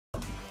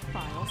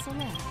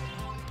select.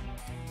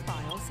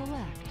 File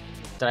select.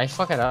 Did I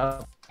fuck it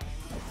up?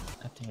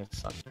 I think it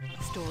fucked.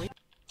 Story.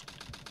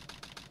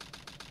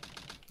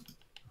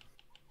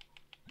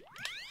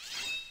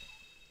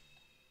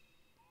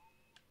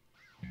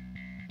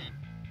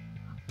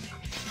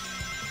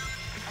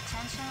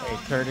 Hey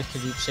Curtis,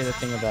 could you say the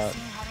thing about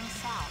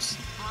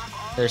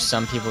there's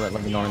some people that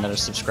live in Norman that are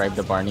subscribed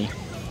to Barney?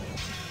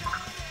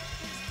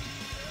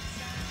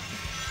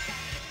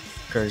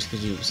 Curtis, could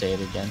you say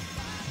it again?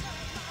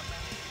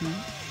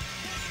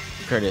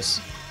 Curtis.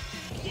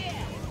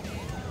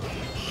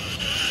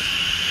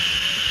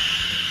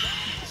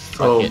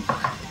 Fuck it.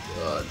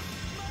 God.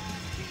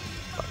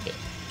 Fuck it.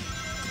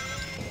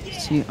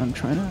 See, I'm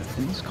trying to,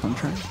 in this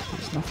contract,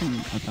 there's nothing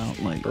about,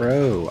 like...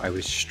 Bro, I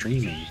was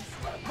streaming.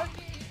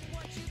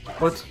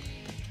 What?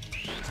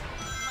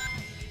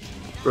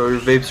 Bro,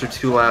 your vapes are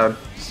too loud.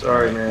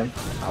 Sorry, man.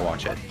 I'll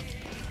watch it.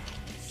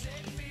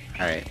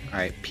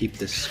 Alright, peep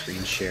this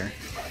screen share.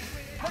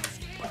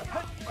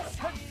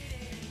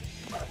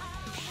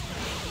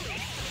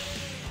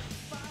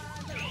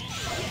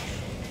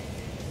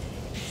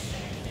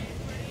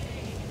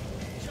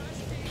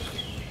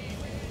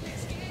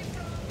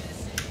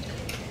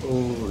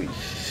 Holy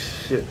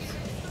shit.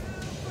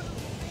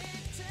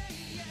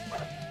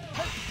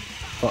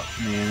 Fuck,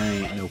 man, I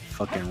ain't no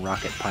fucking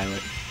rocket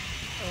pilot.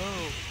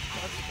 Oh,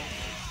 that's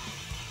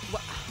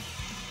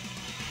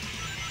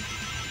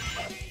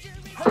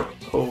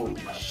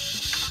Holy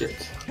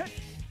shit.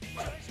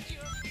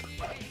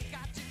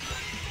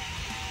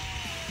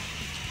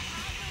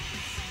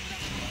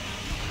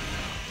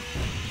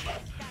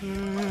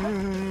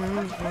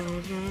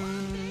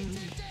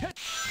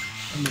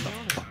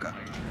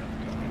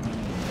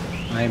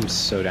 I'm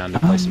so down to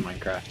play some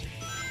Minecraft.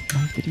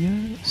 My video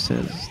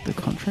says, the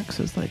contract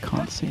says that I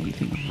can't say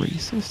anything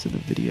racist in the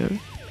video,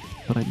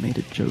 but I made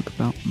a joke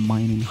about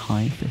mining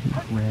high for his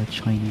rare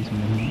Chinese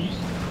minerals.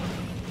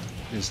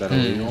 Is that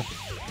illegal?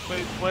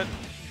 Wait,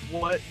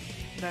 what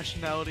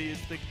nationality is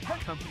the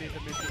company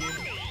that made the game?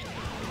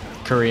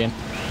 Korean.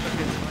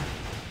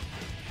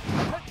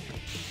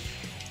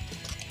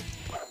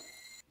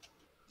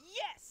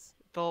 Yes!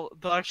 They'll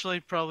actually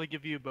probably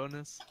give you a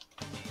bonus.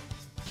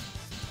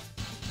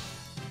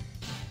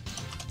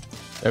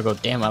 They'll go,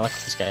 damn, I like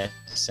what this guy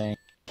is saying.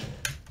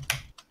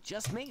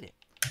 Just made it.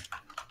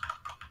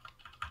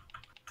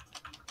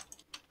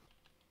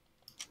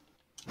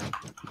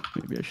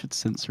 Maybe I should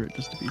censor it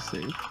just to be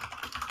safe.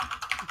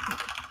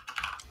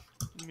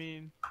 I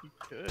mean, you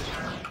could.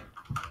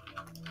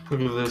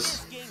 Look at this.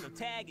 This game of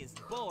tag is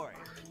boring.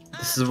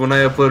 This is when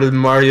I uploaded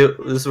Mario.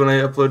 This is when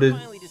I uploaded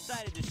Finally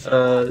decided to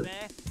show up,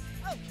 man.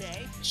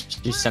 Okay.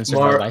 You censored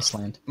Wild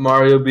Iceland.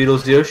 Mario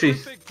Beatles Yoshi.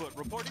 Bigfoot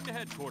reporting to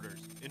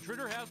headquarters.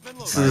 Intruder has been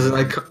This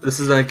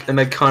is like an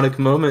iconic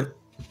moment.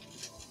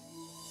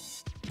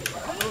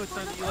 Oh, it's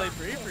on Eli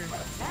Bravery.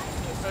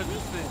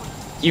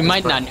 You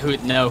might not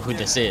know who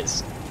this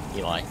is,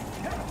 Eli.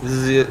 This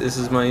is it. This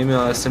is my email.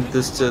 I sent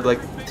this to like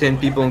 10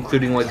 people,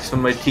 including like some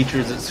of my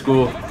teachers at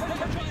school.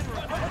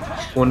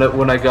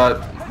 When I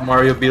got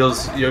Mario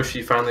Beatles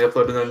Yoshi finally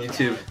uploaded on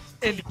YouTube.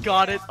 And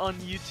got it on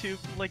YouTube,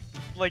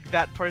 like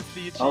that part's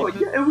the achievement. Oh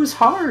yeah, it was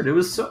hard. It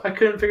was so I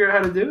couldn't figure out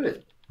how to do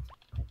it.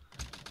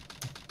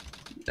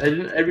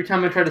 Every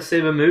time I tried to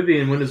save a movie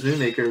in Windows Movie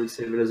Maker, it would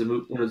save it as a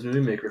Windows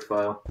Movie Maker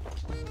file.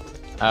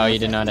 Oh, you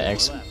didn't know how to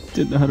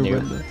Didn't know how to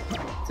render.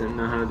 Didn't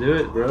know how to do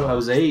it, bro. I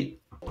was 8.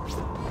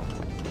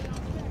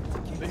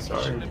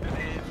 Sorry.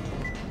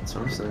 That's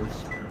what I'm saying.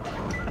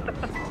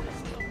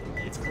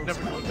 It's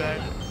never going back.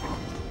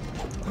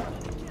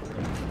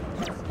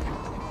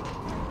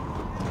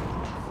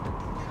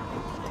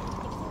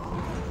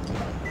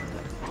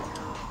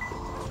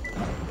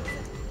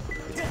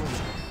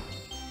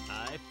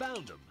 I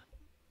found him.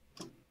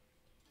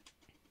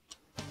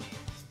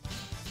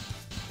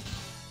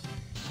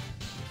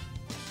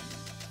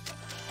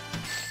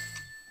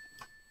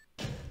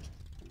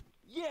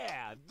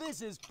 Yeah,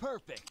 this is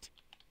perfect.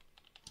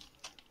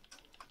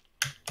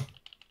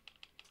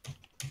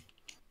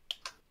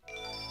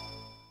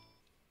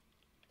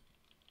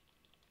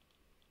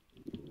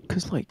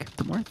 Because, like,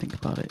 the more I think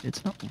about it,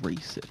 it's not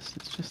racist.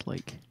 It's just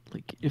like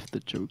if the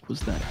joke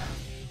was that.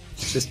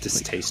 It's just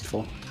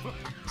distasteful.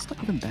 It's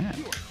not even that.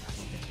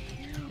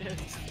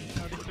 It's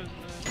not even,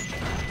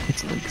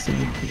 It's like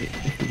saying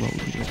if the role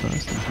was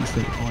reversed and he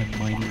said, oh, I'm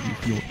mining you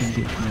for your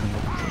English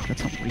minerals. Like,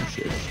 that's not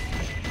racist.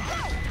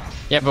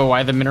 Yeah, but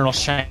why the mineral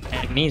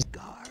Chinese?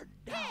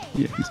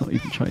 Yeah, he's not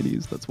even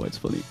Chinese. That's why it's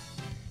funny.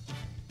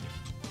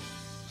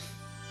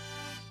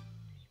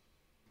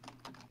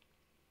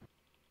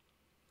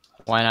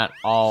 Why not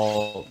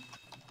all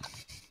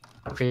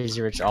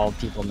Crazy Rich All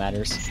People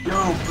matters?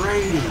 Yo,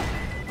 Brady!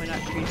 why not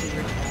Crazy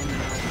Rich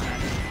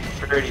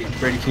All Brady,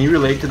 can you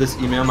relate to this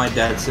email my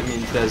dad sent me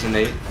in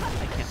 2008? I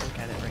can't look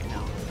at it right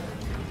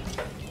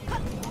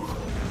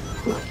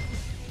now.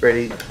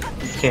 Brady,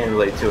 you can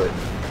relate to it.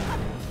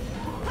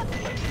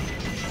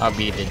 I'll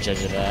be the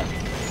judge of that.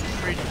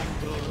 Brady,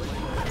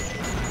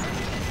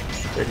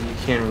 you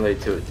can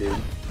relate to it,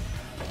 dude.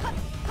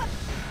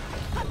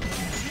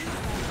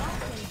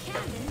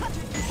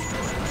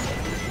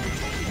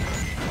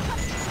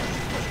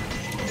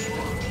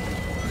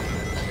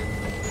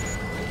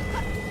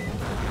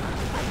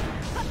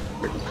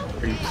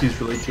 you please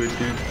relate to it,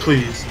 dude?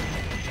 Please.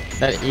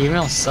 That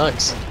email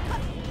sucks.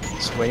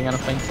 Just waiting on a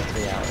plane for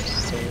 3 hours.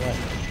 So what?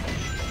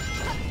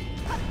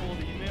 Pull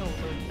the email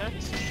with a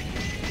text.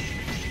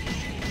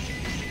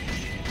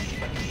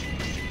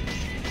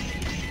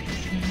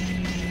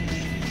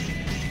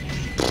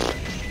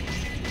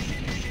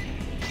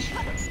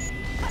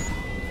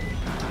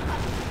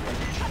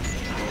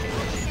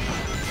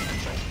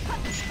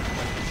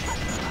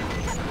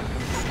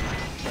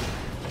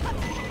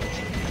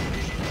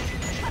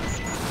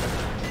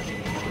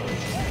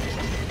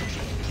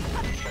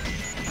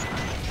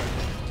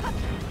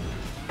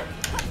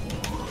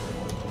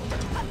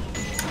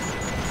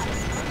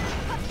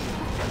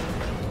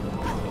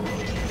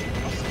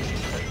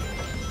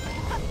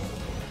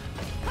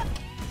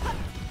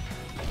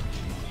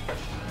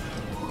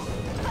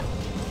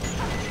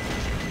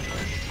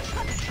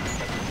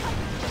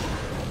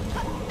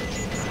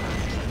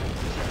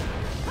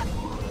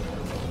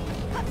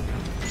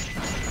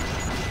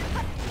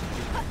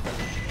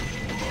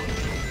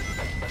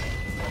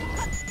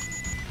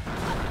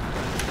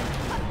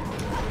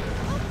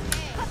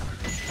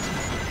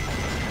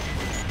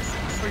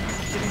 Are you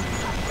kidding me?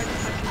 Why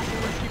does my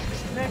controller keep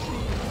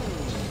disconnecting?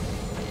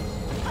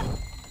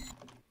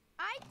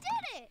 I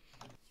did it!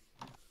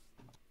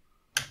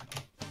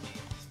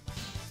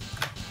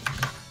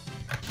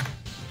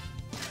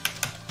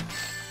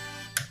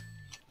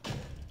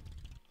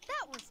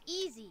 That was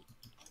easy.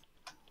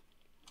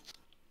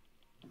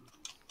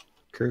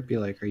 Kurt be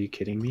like, "Are you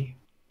kidding me?"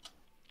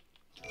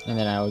 And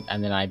then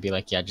I'd be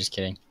like, yeah, just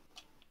kidding.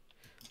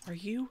 Are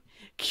you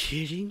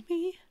kidding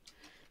me?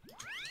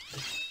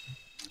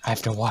 I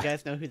have to You watch.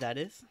 guys know who that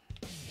is?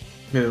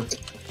 No. I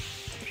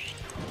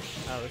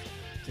was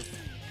just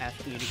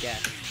asking you to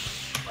guess.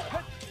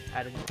 I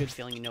had a good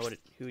feeling you know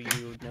who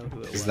you know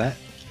who it was. Is that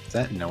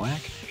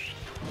Noak?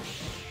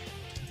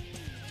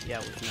 Yeah,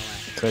 it was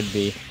Noah. Could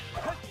be.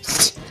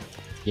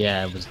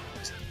 Yeah, it was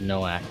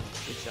Noak.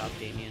 Good job,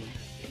 Damien.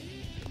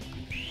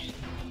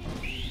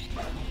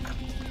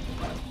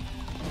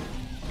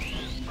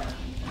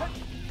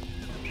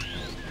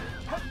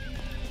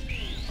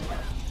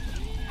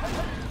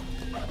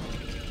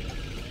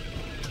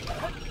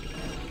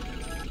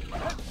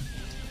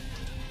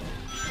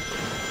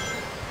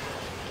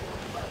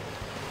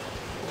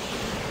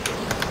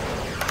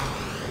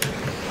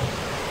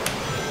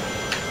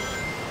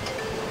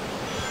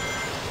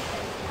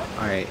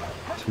 Alright,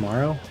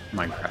 tomorrow,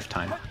 Minecraft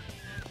time.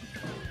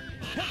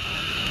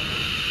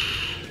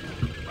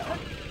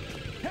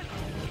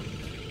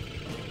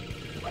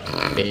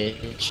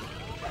 Bitch.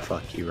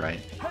 Fuck you, right?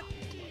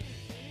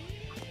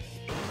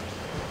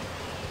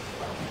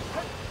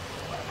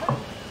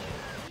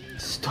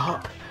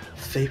 Stop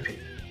vaping.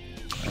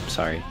 I'm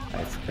sorry,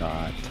 I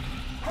forgot.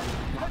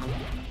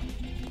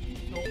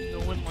 No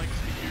one likes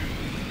to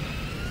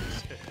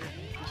use.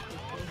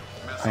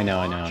 I know,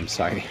 I'm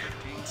sorry.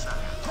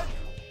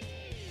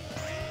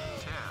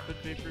 But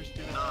vapors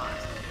do not.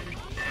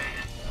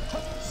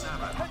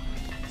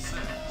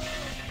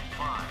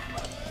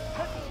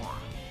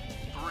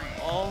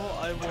 All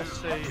I will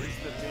say is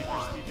that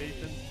vapors be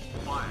vaping.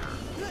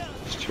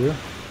 It's true.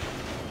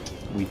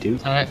 We do.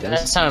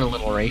 That sounded a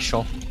little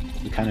racial.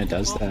 He kind of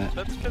does that.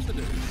 That's because it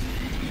is.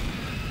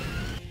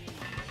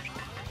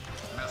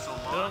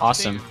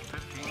 Awesome. I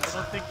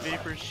don't think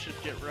vapors should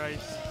get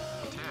rice.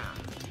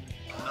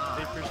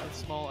 Vapors with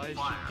small eyes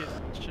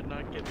should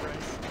not get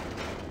rice.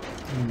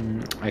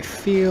 I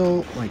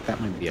feel like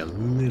that might be a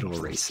little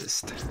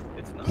racist.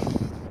 It's not.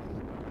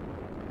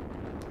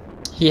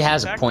 He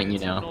has In a fact, point, you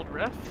it's an know. old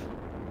ref.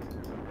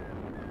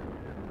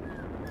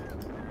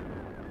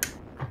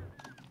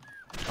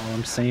 All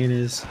I'm saying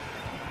is,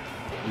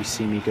 you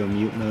see me go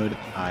mute mode,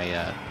 I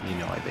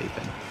vape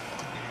in.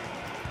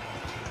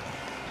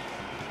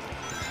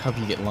 Hope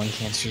you get lung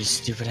cancer, you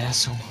stupid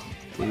asshole.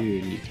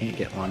 Dude, you can't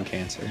get lung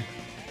cancer.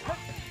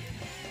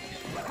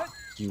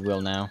 You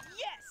will now.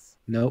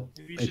 Nope,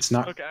 Maybe you it's just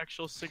not. smoke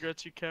actual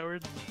cigarettes, you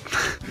coward.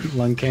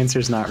 Lung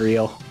cancer's not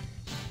real.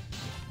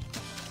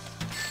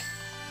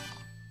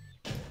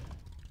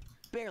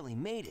 Barely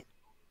made it.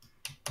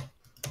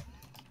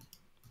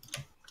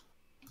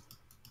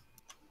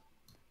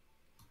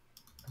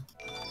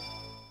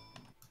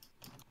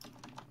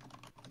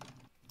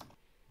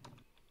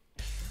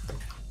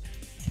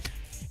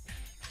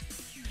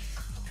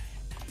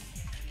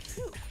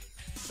 Whew.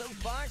 So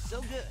far,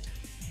 so good.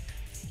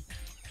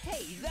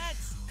 Hey,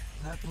 that's...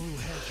 That blue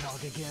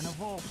hedgehog again,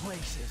 of all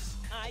places.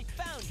 I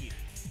found you,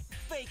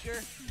 Faker.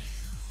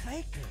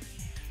 Faker?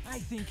 I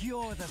think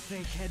you're the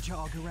fake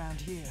hedgehog around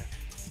here.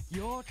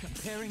 You're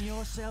comparing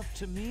yourself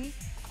to me?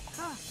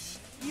 Ha!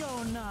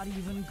 You're not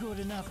even good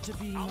enough to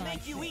be I'll my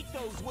make you fake. eat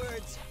those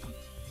words.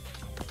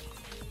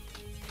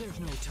 There's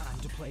no time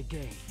to play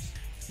games.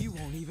 You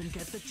won't even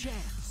get the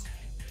chance.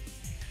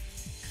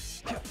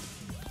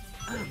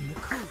 I'm the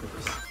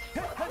coolest.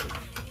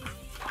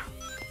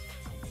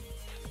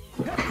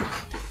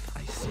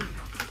 I see.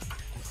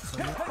 So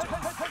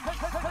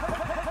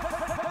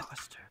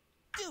imposter.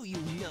 Do you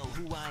know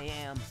who I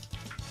am?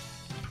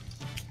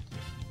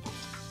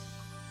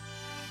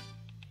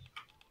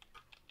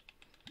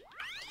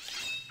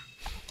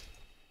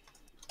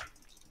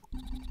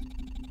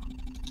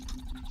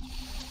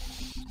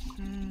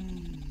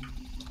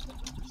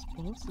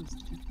 This is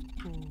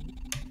difficult.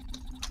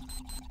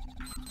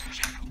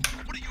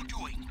 What are you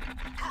doing?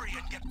 Hurry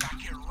and get back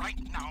here right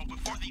now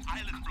before the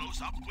island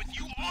blows up with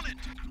you on it!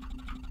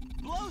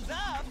 Blows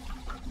up?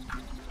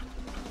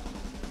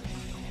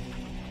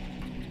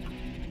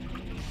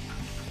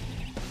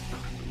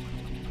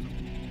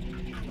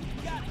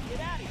 Gotta get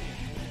out of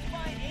here.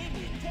 Find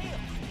Amy and Tails.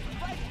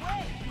 Right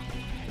away.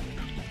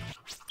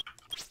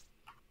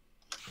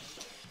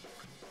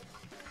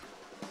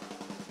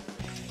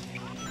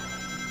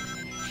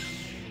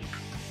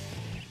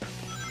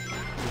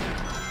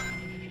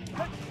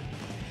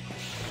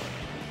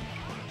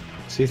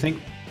 So you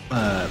think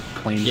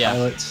plane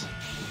pilots?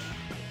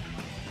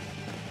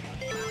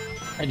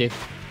 I do.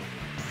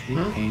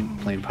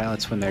 Plane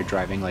pilots, when they're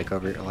driving like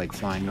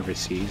flying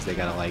overseas, they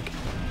gotta like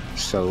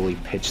slowly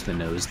pitch the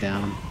nose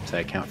down to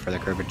account for the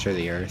curvature of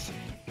the Earth.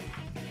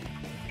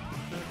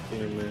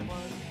 Yeah, man.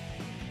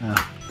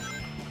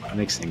 That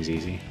makes things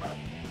easy.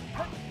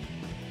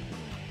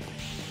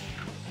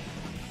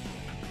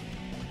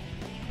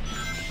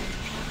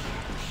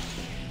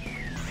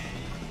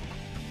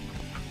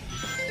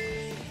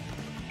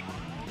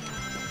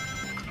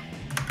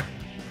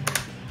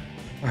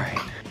 Alright.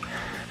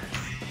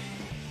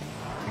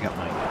 I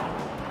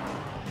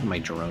got my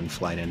drone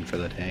flight in for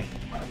the day.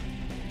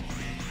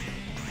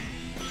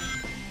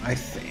 I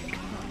think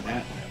on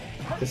that,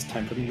 it's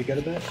time for me to go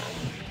to bed,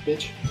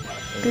 bitch.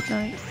 Good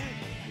night.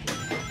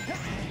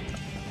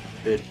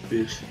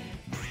 Bitch.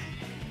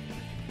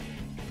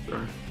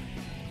 Sorry.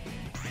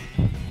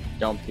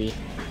 Don't be.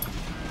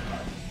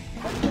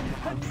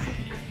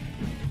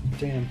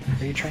 Damn,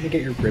 are you trying to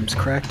get your ribs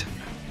cracked?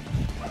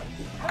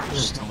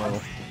 Just a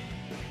little.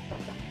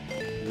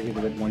 Give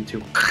it 1,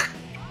 2.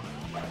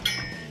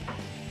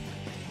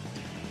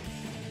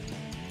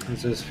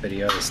 There's this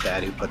video of this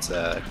dad who puts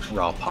a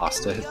raw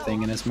pasta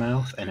thing in his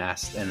mouth and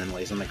then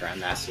lays on the ground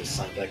and asks his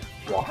son to like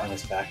walk on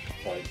his back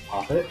to like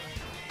pop it.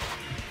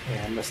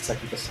 And the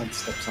second the son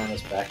steps on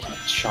his back, he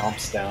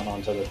chomps down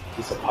onto the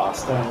piece of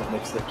pasta and it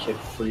makes the kid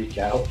freak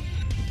out.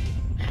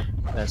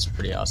 That's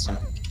pretty awesome.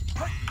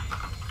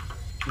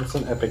 It's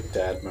an epic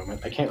dad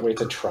moment. I can't wait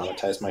to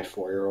traumatize my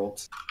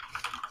 4-year-olds.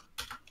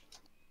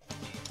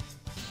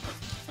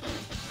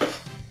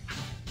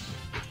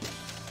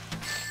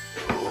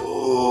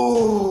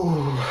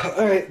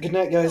 Alright, good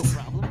night, guys.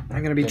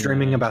 I'm gonna be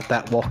dreaming about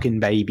that walking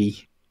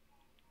baby.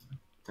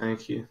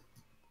 Thank you.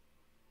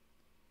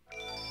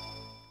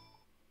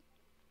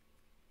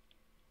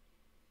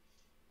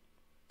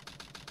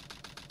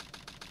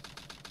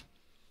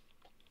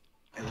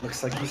 It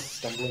looks like he's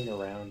stumbling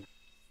around.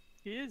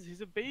 He is. He's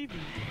a baby.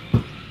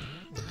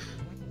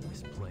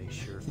 This place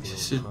sure He's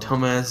feels just a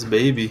calm. dumbass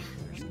baby.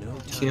 There's no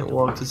time Can't to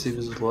walk waste. to save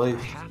his life.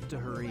 I have to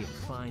hurry and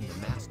find the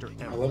master I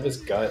emerald. love his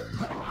gut. In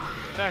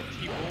fact,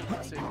 he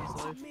won't save his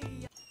life.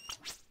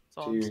 That's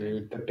all I'm saying.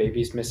 Dude, the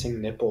baby's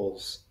missing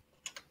nipples.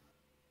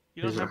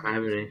 You don't He's have not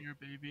having nipples any. in your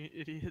baby,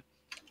 idiot.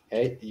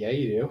 Hey, yeah,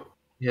 you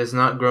He has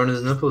not grown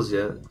his nipples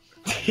yet.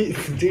 do.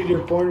 Dude, you're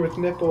born with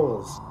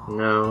nipples.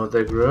 No,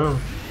 they grow.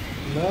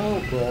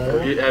 No, bro.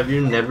 Have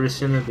you never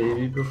seen a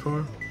baby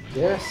before?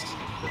 Yes.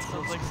 That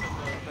sounds like some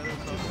better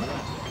stuff.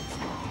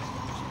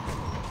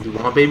 You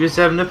want babies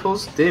to have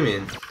nipples?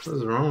 Damien, what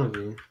is wrong with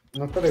you?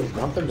 Not that I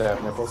want them to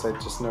have nipples, I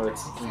just know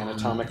it's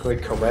anatomically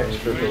correct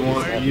for babies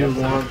to have You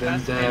nipples. want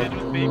them to have...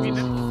 Baby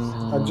nipples.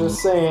 I'm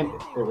just saying,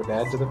 it would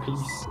add to the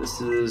piece.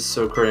 This is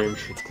so cringe.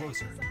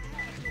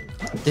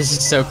 This is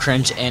so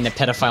cringe and a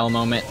pedophile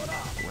moment.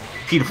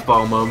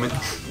 Pedophile moment.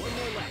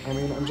 I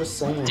mean, I'm just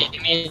saying,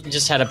 Damien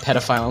just had a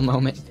pedophile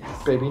moment.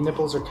 baby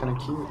nipples are kind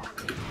of cute.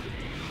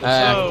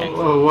 Okay.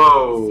 Whoa,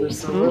 whoa. They're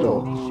so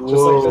little. Just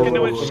Whoa. like Get the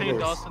into little it, Shane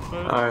fingers. Dawson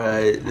mode.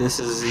 Alright,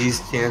 he's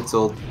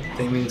cancelled.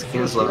 Damien's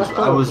canceled.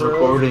 I was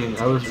recording,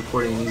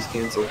 he's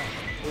cancelled.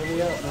 Hear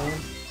me out, man.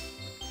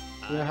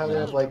 You know how they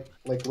have like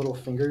little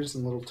fingers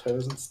and little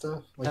toes and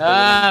stuff? Like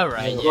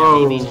Alright, yeah.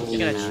 Whoa, You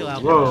gotta chill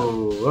out.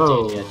 whoa,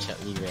 whoa. Dude, you gotta chill,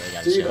 you really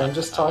gotta Dude, chill I'm out.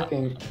 just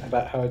talking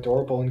about how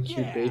adorable and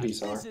cute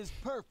babies are. This is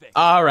perfect.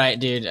 Alright,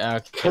 dude. Okay.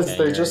 Because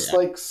they're you're- just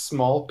like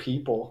small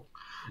people.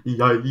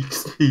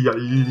 Yikes,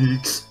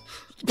 yikes.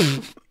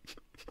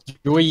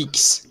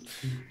 Weeks.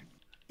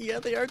 Yeah,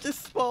 they are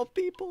just small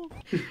people.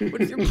 What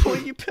is your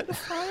point, you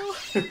pedophile?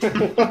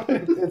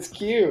 It's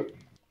cute.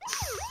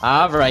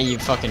 Alright, you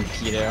fucking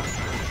pedo.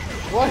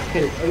 What?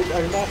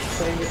 I'm not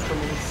saying it from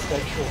any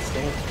sexual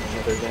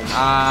standpoint other than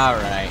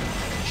Alright.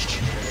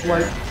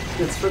 like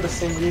it's for the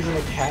same reason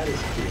a cat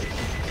is cute.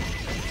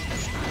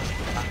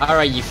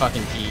 Alright, you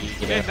fucking Man,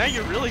 pedo. now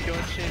you're really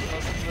going Shane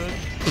Dawson mode.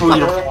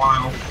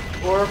 Pedophile.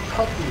 Or a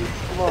puppy.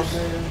 Come on,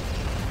 man.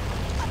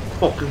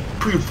 Fucking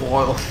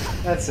pedophile.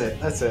 That's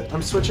it.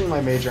 I'm switching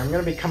my major. I'm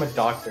gonna become a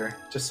doctor,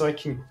 just so I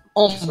can,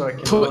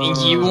 Putting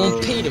you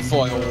on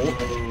pedophile.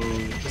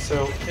 just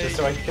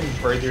so I can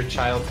birth your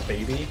child's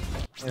baby,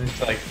 and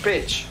it's like,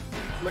 bitch,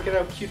 look at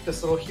how cute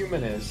this little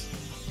human is.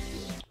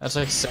 That's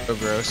like so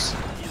gross.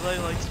 Eli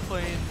likes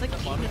playing a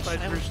modified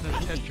version of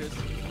Tetris.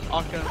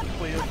 Aka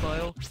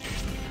Playofile.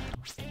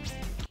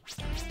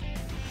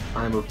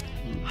 I'm a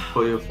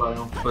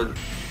pedophile, but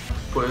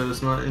But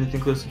it's not anything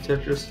close to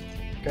Tetris.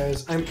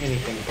 Guys, I'm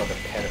anything but a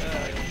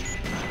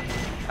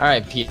pedophile.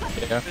 Alright, Pete.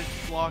 There's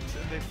blocks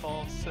and they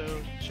fall,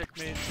 so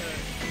checkmate.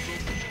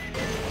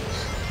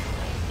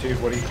 Dude,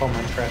 what do you call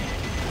Minecraft?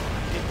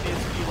 It is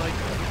be like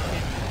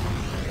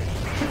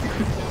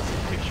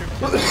picture.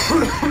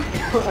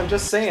 I'm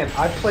just saying,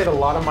 I've played a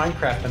lot of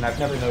Minecraft and I've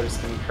never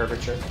noticed any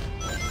curvature.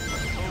 Oh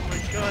my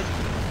god,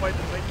 why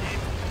did my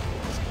game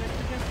disconnect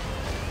again?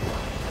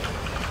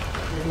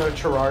 Even though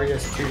Terraria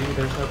is 2D,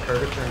 there's no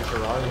curvature in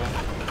Terraria.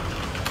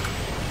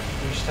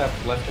 You just have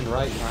left and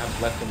right, you don't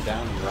have left and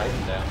down and right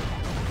and down.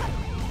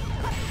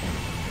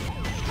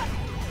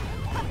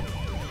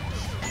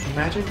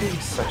 Imagine being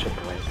such a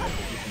brain that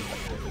you can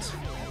like this.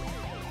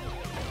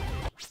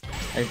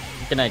 Hey,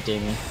 good night,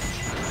 Damien.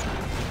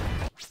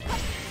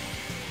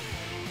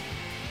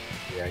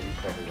 Yeah, you're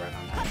probably right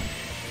on that.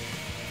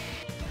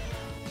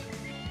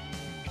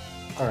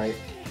 Alright,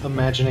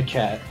 imagine a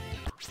cat.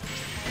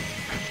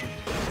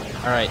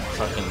 Alright,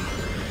 fucking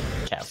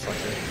cat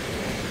fucker.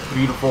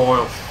 Beautiful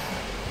oil.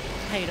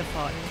 Hater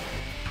fight.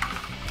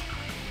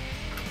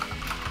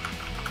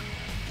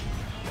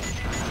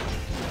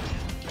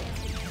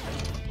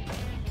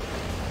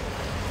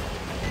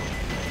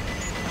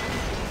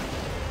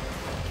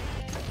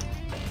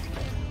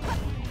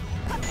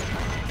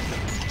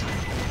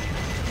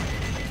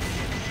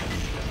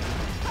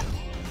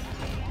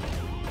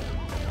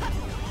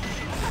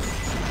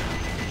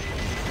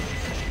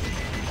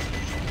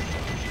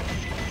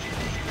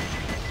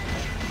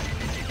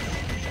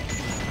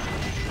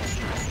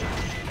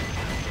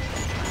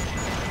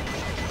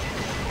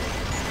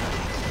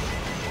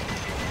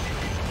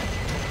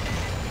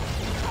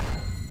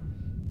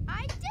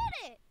 I did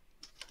it!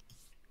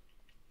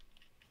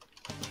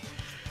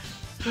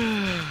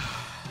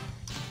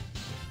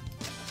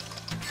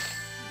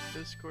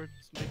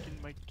 Discord's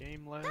making my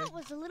game lag. That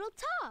was a little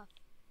tough.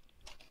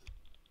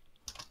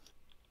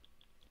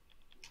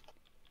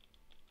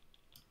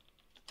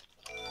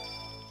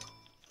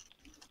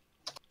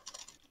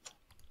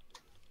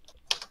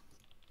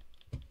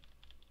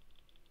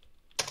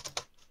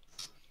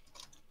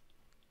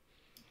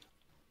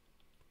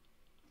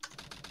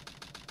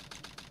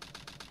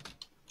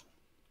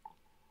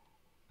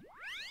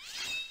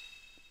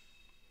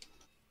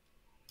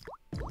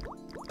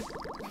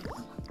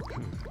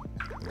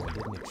 I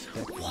didn't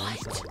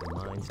expect the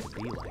mines to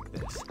be like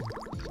this.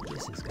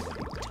 This is gonna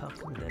be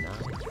tougher than I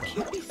thought.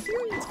 Can't be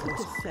serious with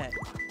this set.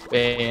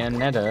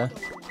 Bayonetta.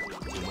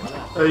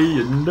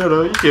 Hey,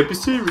 no, you can't be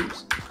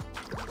serious.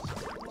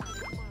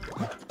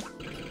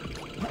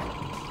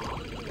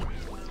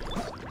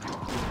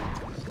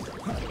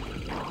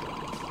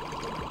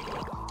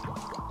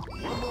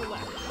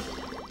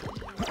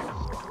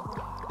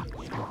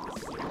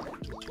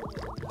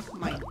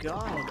 My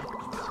god.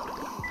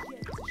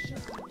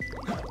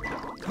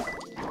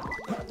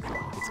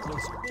 It's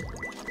closer.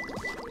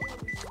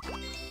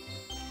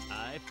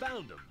 I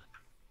found him.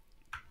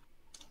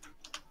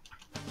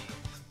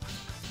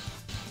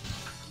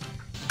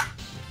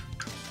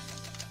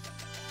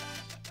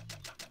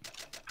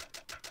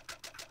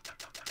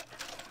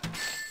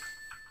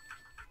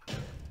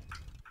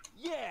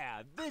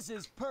 Yeah, this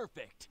is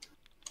perfect.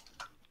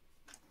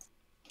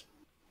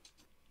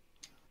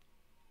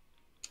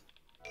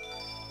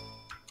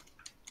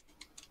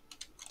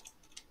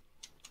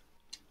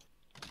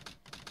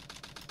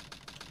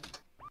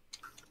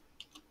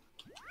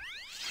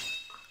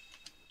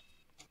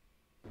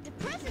 The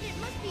president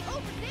must be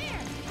over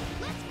there.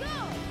 Let's go.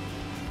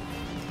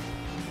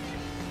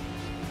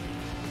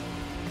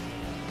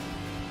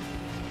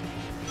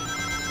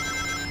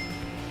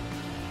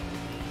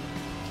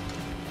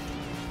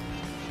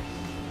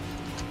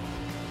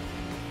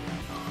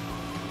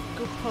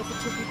 Go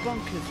positively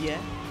bonkers,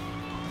 yeah?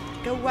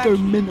 Go wacky. Go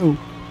mental.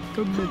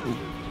 Go mental.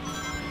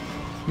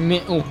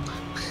 Mental.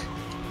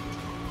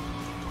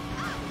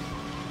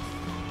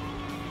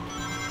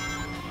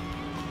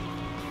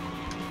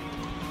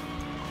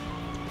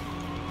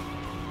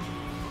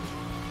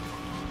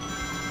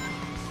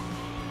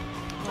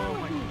 Oh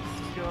my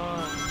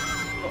god.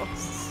 Oh,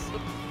 so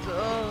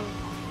dumb.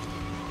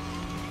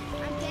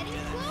 I'm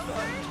getting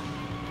closer.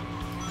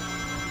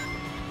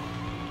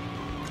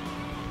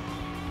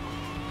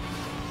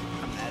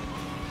 I'm mad.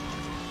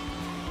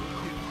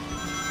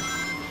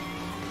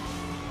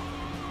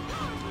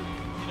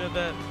 You know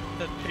that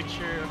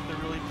picture of the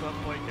really buff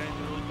white guy and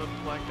the really buff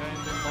black guy and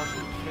they're locked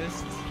in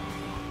fists?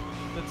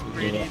 That's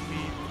Brady Yeah. and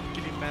me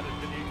getting mad at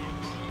video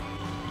games.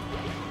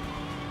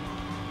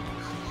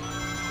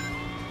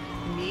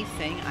 Me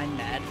saying I'm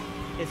mad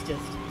is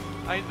just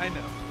I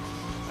know.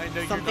 I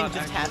know something you're not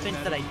just actually happened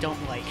mad that at I me.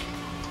 don't like.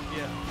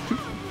 Yeah.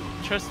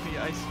 Trust me,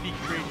 I speak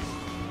freely.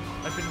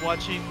 I've been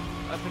watching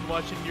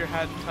your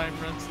hat time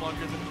runs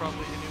longer than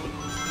probably anyone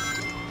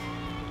listening.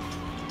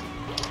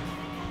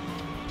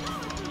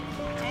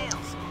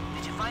 Tails,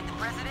 did you find the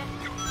president?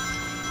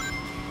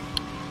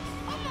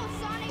 Almost,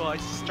 Sonic. Well, I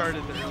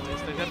started the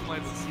earliest. I definitely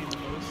haven't seen the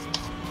most.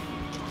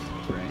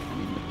 Right, I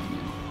need an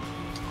opinion.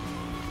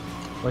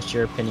 What's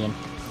your opinion?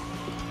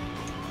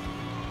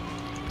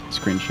 It's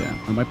screen share.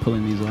 Am I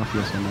pulling these off?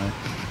 Yes or no?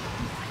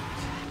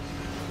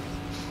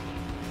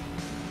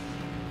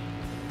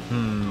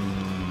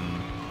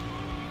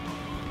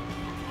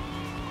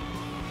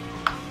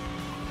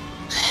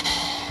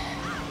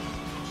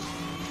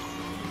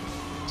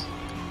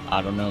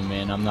 I don't know,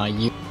 man. I'm not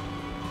you.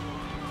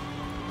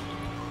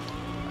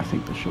 I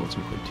think the shorts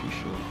are a bit too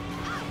short.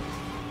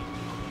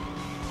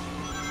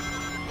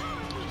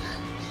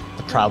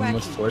 The problem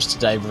with forced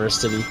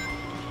diversity.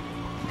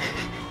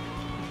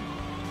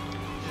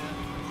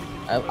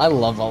 I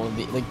love all of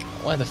the like.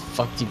 Why the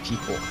fuck do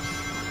people?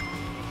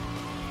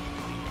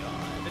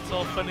 It's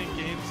all fun and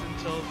games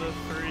until the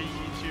furry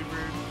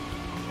YouTuber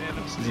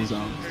Crosses his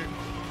arms.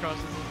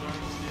 crosses his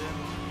arms.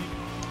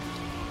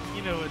 Yeah,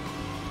 you know what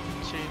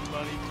chain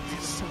body to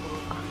be so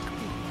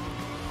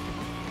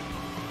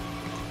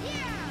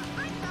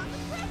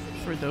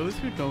For those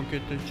who don't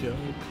get the joke,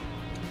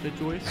 the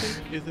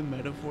joystick is a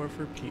metaphor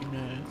for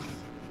penis.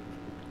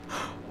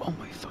 Oh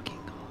my fucking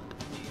god.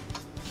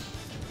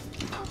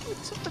 Oh,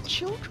 it's for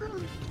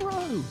children,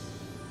 bro.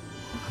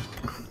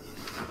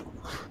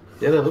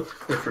 Yeah, that looks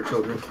good for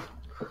children.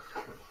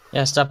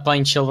 Yeah, stop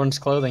buying children's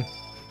clothing.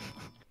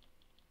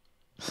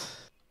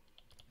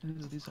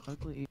 These are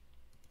ugly.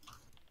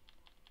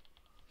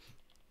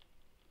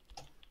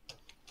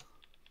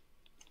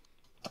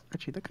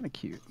 Actually, they're kind of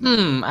cute.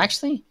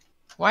 Actually,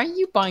 why are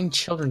you buying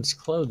children's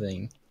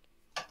clothing?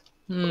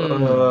 I'm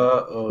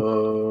not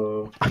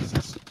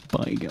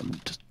buying it, I'm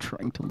just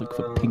trying to look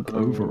for pink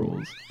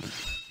overalls.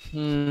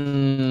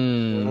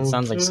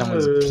 Sounds like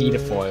someone's a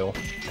pedophile.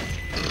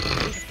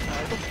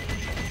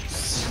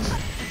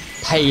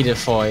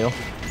 Pedophile.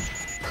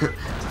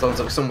 Sounds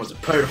like someone's a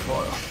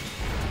pedophile.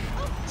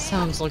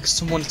 Sounds like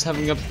someone's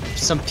having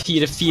some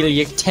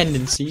pedophilic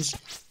tendencies.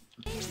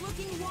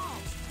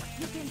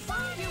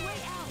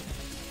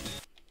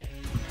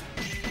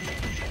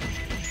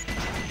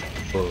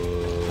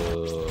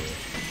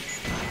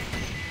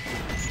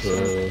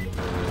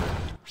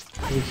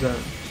 Who's that?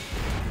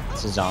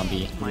 It's a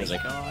zombie. My He's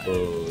like, God.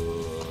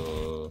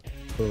 Oh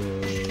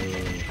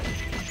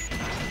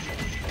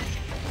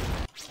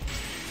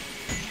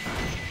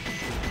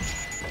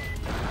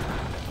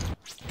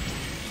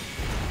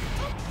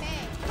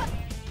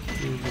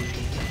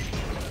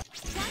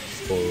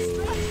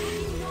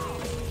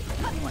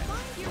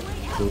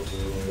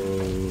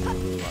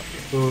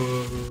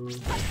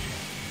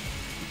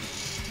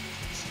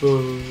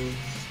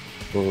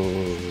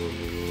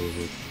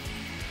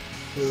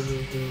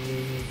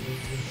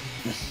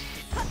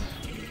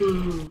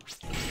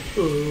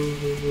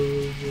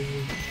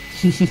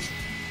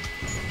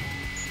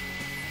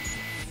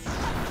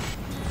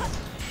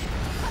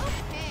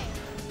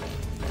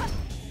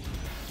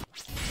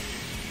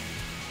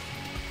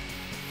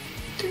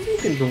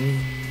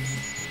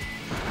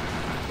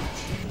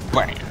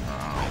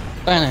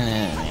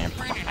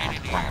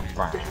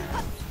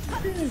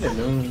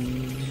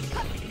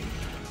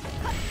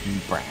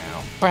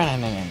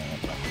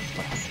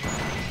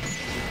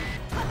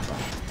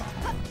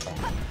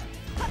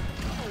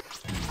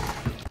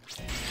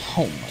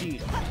my god.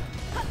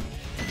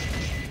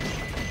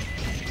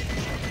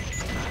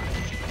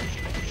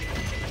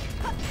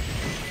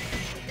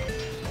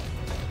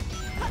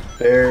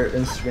 Their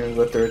Instagram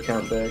got their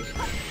account back.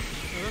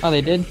 Oh,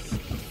 they did?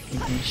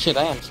 Shit,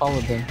 I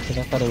unfollowed them because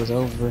I thought it was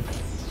over.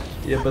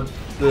 Yeah, but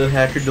the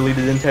hacker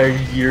deleted the entire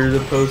year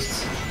of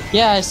posts.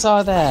 Yeah, I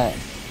saw that.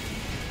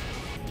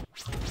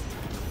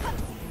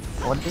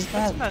 What is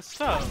that? That's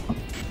messed up.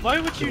 Why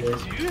would you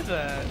do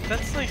that?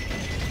 That's like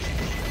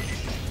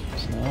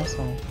It's an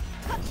asshole.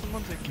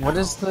 someone's account. What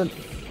is the...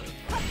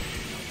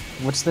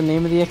 What's the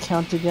name of the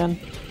account again?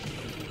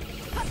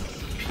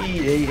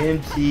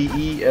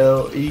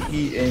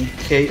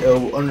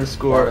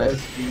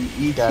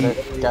 PANTELEENKO_SVET. Got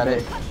it. Got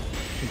it.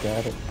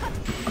 Got it.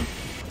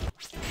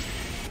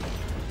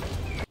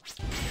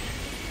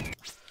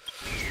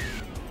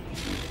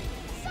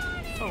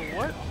 Oh,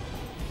 what?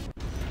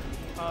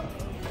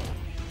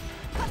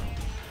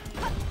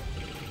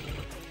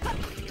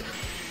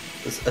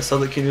 I saw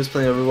that Kenny was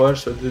playing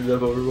Overwatch, so I did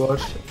up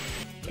Overwatch.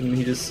 And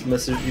he just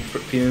messaged, he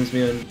PMs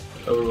me on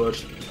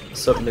Overwatch.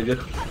 What's up, nigga?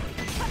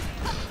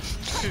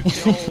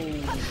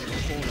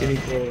 Kenny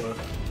Cola.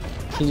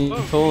 Kenny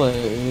Cola.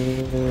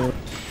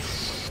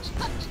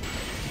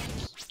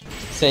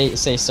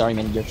 Say sorry,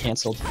 man. You're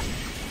canceled.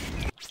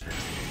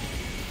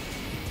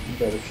 You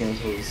better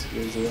cancel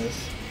his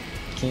ass.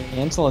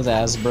 Cancel his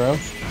ass, bro.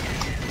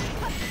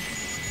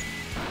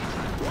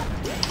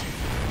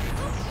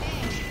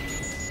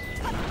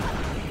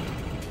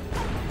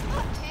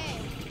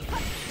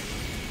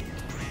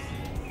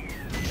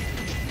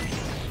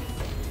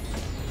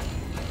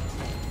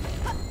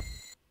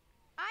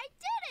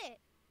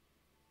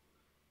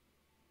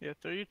 Yeah,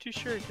 throw your two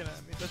shuriken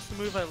at me. That's the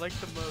move I like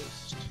the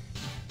most.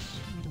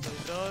 So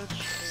dodge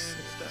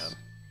and stab.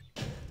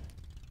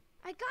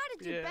 I gotta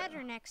do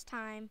better next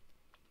time.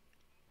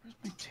 Where's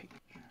my tape?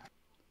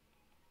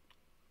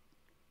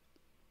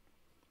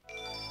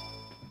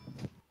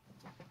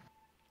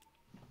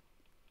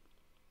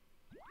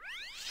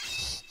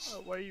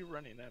 why are you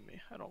running at me?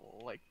 I don't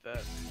like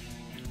that.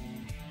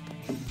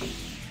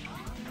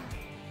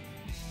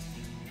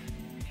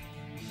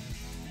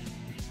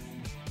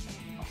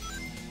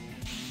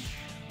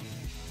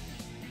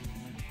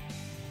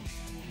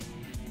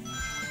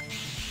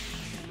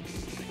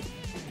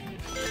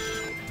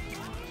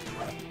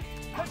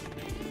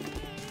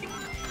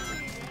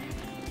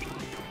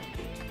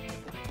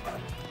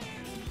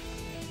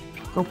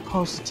 Go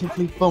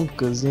positively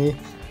bonkers, eh?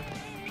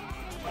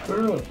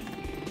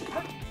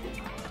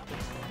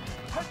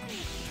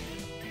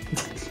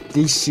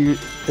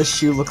 This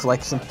shoe looks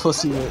like some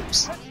pussy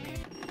whips.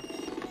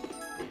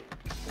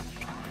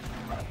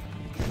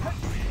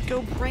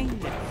 Go brain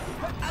it.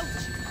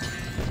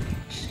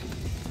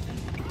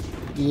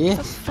 Yeah. What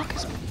the fuck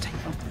is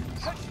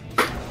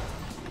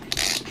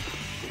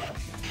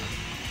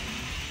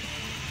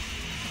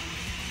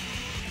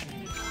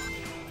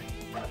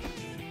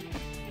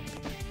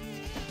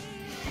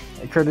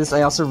Curtis,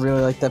 I also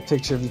really like that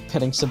picture of you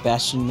petting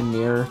Sebastian in the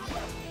mirror.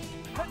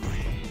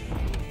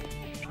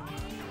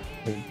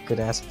 Good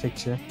ass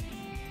picture.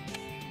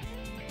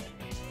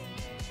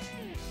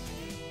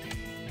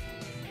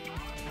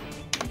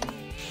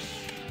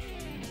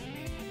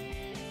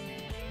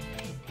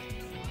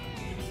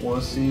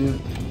 Want to see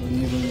it?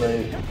 Even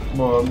my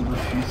mom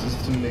refuses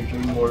to make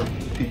me more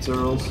pizza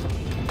rolls.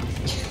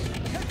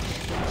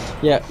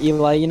 Yeah,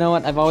 Eli, you know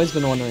what? I've always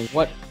been wondering,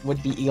 what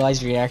would be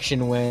Eli's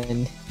reaction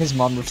when his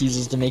mom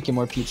refuses to make him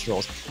more pizza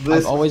rolls?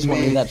 I've always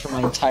wondered that for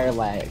my entire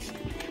life.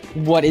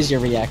 What is your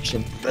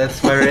reaction?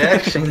 That's my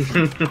reaction.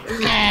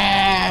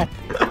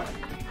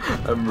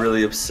 I'm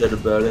really upset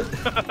about it.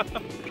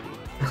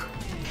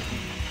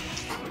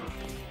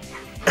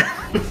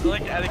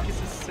 Like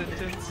Atticus's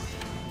sentence.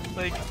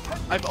 Like,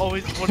 I've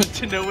always wanted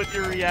to know what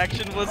your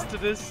reaction was to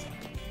this.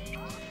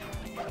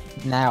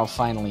 Now,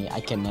 finally,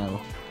 I can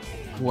know.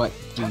 What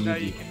do you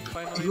do?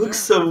 He looks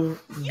so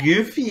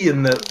goofy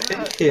in that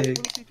pancake.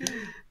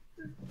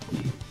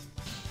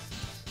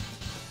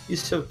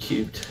 He's so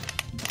cute.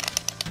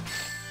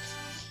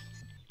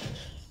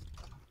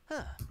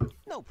 Huh.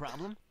 No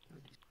problem.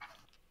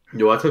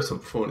 Yo, I took some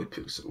funny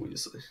pics of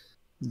Weasley.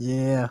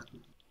 Yeah.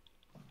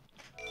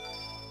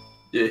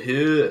 Yeah,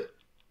 here.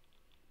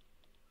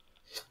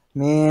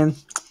 Man,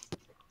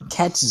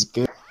 Cats is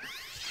good.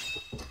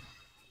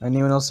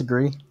 Anyone else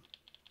agree?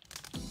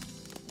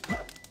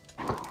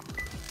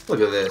 Look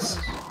at this.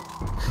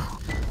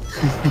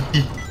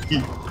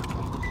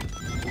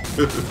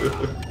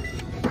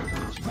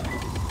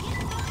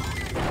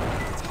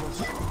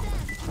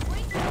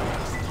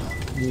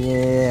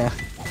 Yeah.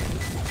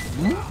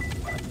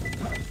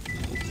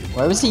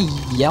 Why was he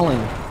yelling?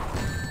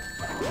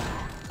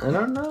 I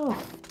don't know.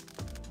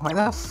 Why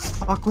the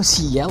fuck was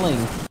he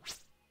yelling?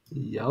 He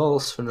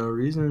yells for no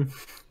reason.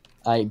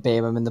 Alright,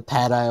 babe, I'm in the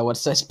pad aisle. What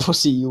size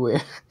pussy you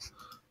wear?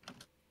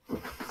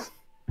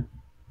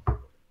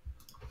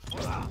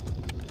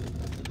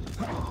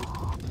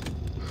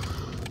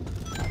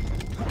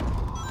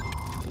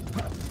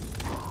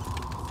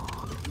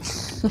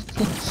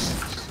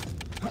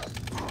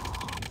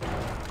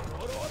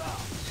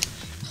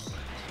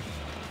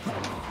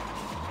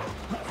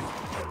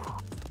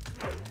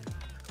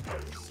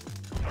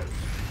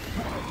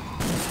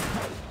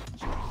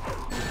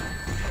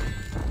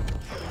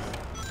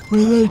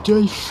 When I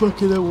die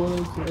fucking at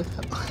one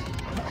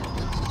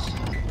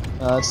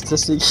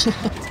statistic.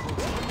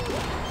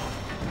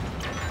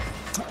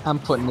 I'm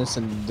putting this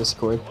in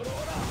Discord.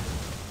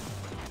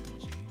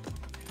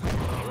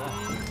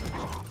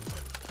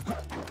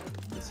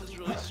 This is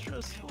really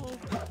stressful.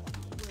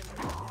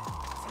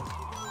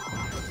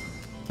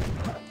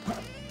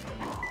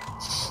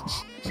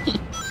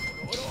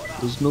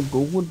 There's no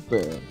going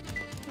back.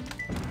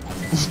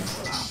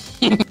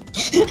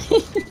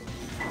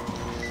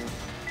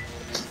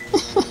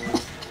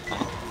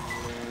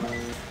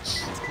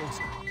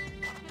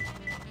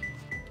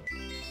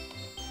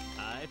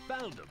 I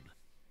found him.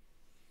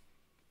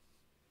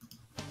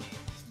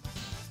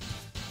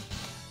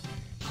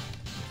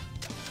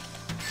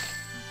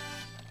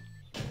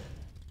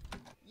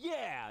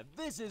 Yeah,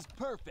 this is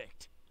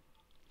perfect.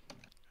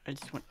 I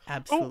just went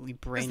absolutely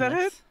brainless. Is that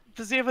it?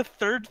 Does he have a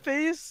third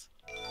phase?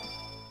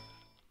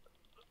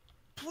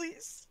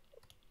 Please.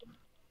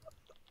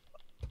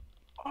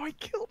 Oh, I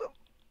killed him.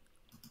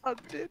 I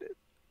did it.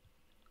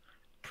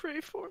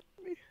 Pray for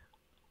me.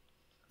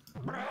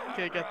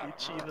 Okay, I got the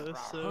Achieva,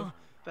 so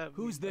that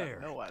Who's there?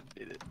 No, I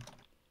did it.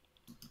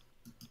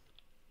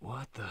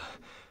 What the?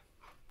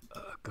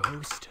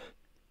 Ghost?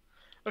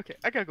 Okay,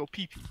 I gotta go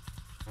pee pee.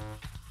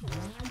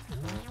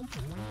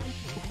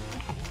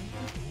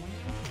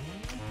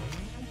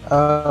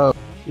 Oh,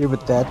 you're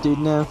with that dude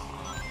now?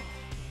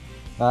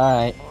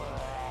 Alright.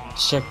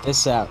 Check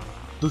this out.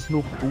 There's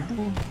no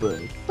going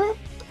back.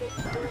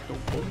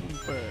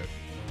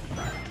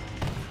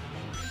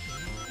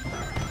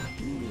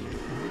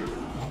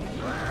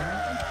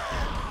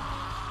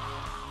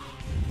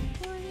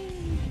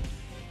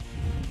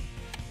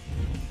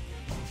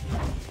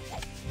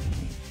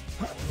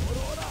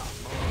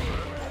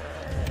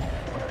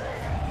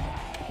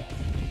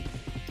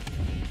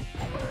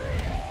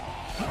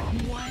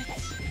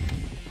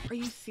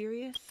 you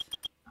serious?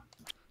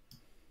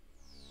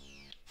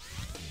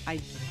 I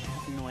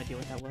have no idea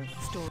what that was.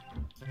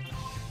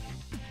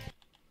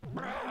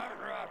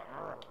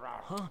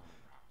 Huh?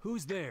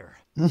 Who's there?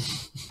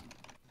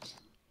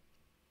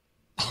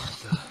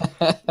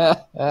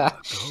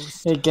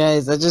 Hey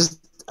guys, I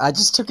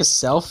just took a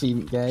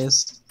selfie,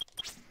 guys.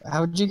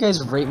 How would you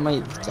guys rate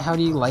my? How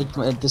do you like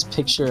this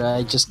picture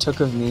I just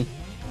took of me?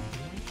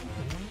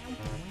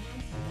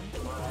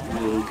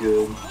 Really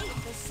good.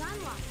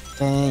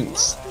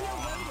 Thanks.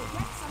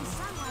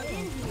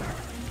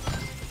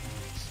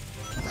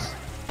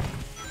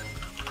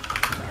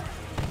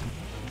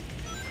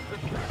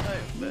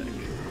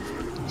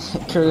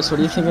 Curtis, what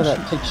do you think of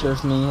that picture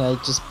of me I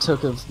just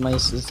took of my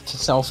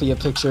selfie, a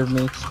picture of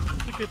me? It's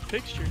a good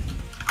picture.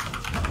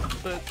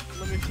 But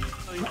let me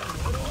tell you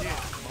something. Yeah.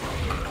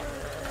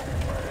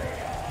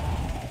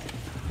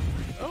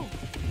 Oh.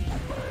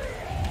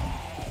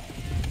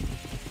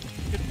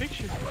 Good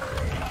picture.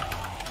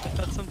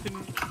 That's something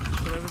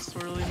that I was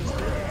sorely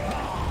mistaken.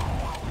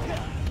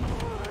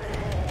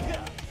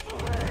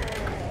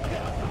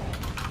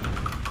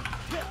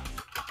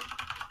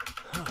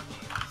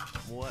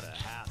 What a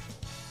hassle.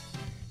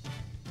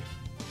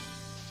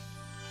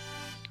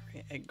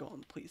 Alright, go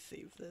on, please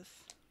save this.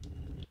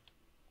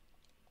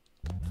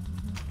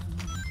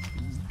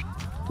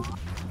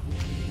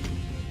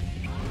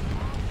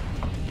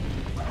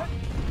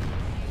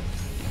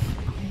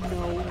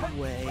 No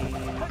way.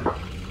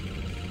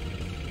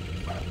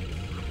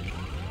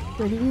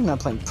 Brady, you're not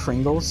playing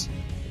Pringles.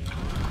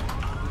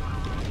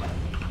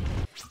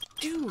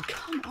 Dude,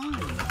 come on.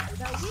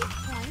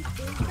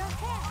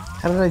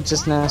 How did I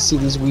just now see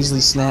these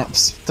Weasley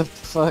snaps? What the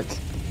fuck?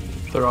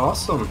 They're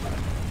awesome.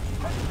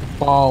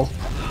 Ball,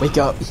 wake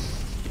up.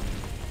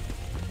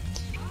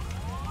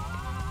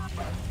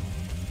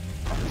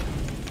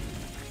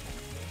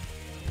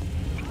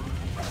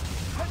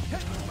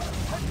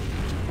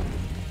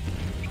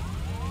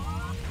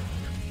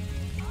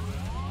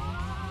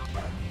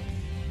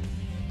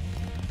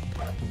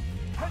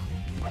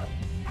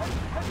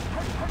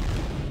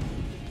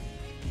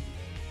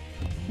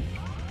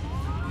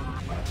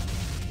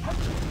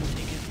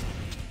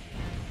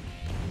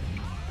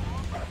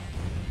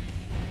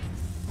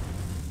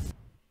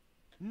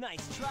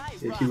 Nice try,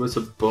 Yeah, he was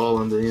a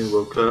ball and then he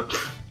woke up.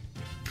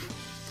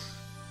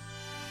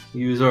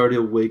 He was already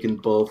awake in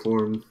ball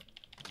form.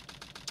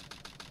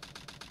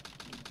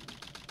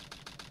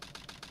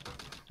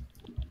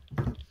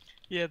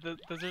 Yeah,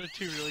 those are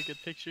two really good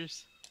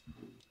pictures.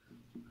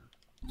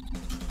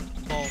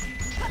 Ball,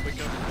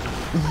 wake up.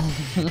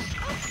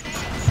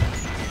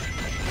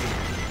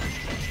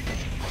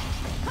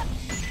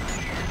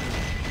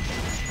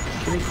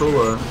 Kenny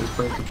Cola is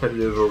playing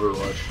competitive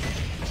Overwatch.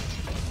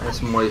 I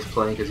asked him why he's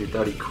playing because he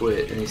thought he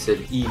quit, and he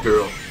said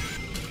E-girl.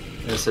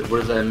 And I said, what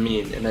does that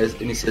mean? And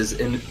he says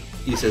in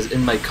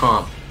my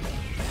comp.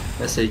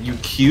 I said, you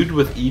queued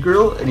with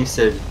E-girl? And he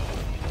said,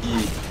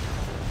 E.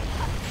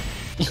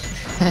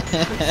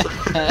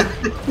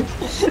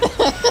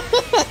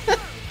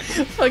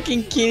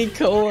 Fucking Kenny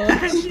Cola.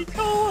 Kenny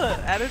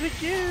Cola, at it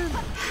again.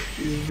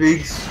 He's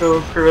being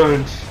so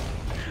crunch.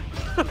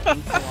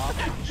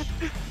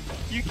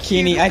 You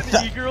Kenny, I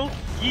thought E-girl?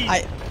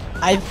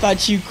 I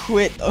thought you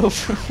quit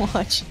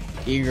Overwatch.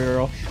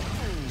 E-girl.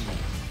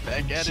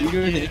 Back at Queued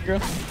with an it.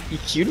 E-girl? You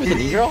queued with an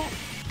E-girl?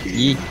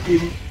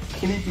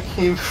 Kenny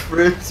became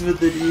friends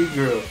with an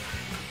E-girl.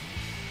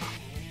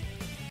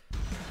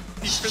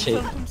 He's friends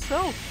with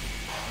himself.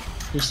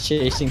 He's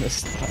chasing the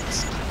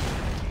stars.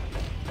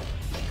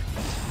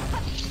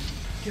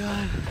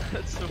 God,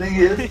 that's so Thing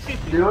funny.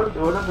 is, you know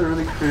what the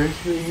really cringe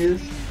thing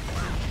is?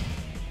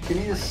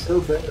 Kenny is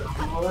so bad at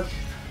Overwatch.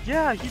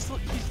 Yeah, he's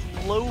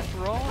low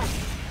brawl.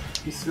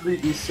 He's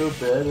so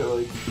bad at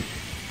like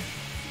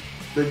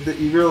the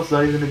E-girl's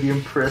not even gonna be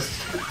impressed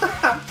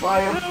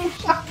by him.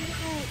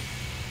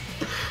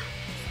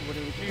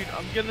 Dude,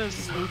 I'm gonna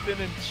swoop in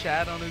and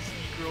chat on his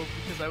E-girl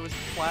because I was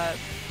plat.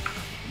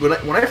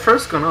 When I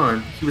first got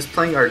on, he was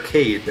playing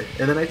arcade,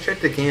 and then I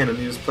checked again and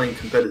he was playing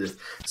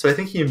competitive. So I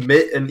think he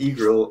met an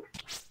E-girl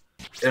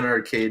in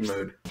arcade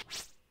mode.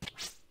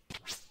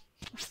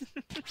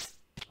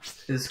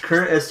 His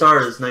current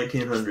SR is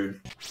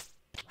 1900.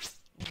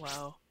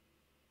 Wow.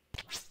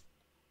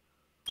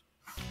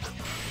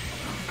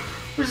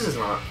 Which is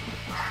not.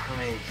 I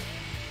mean,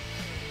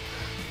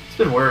 it's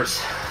been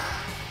worse.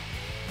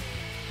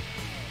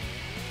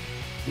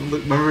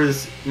 Remember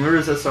his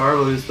SR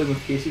while he was playing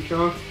with Casey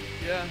Tron?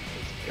 Yeah,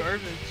 it's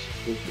garbage.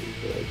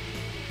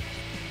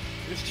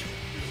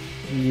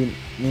 You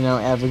know,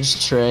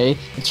 average Trey.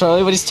 That's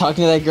probably what he's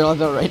talking to that girl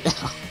about right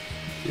now.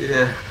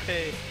 Yeah.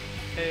 Hey,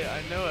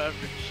 I know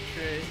average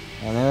Trey.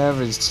 I know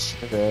average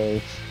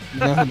Trey. You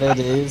know who that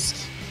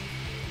is?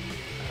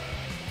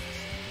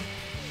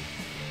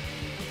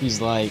 He's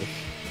like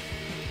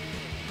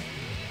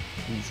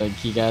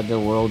he got the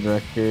world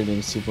record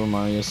in Super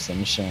Mario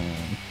Sunshine.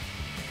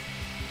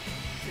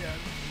 Yeah.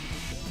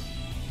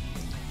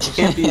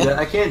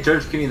 I can't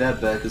judge Kenny that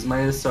bad because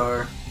my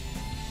SR,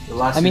 the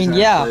last I mean, season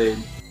yeah. I played,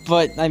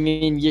 But I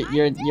mean,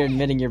 you're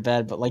admitting you're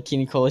bad. But like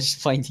Kimiko is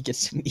just playing to get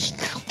some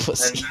ego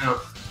pussy. I know.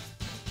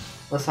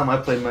 Last time I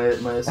played my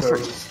SR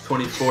was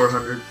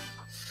 2400.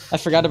 I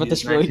forgot about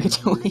this really good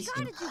toy.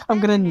 I'm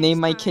gonna name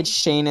my kid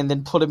Shane and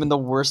then put him in the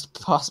worst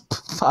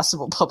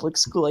possible public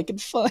school I can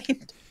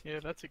find. Yeah,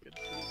 that's a good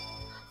tweet.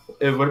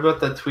 Hey, what about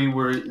that tweet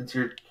where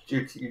you're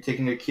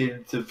taking your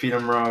kid to feed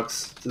him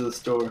rocks to the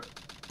store?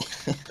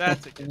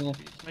 That's a good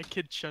tweet. My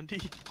kid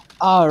Chundy.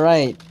 All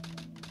right,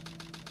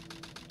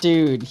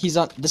 dude.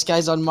 This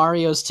guy's on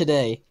Mario's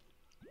today.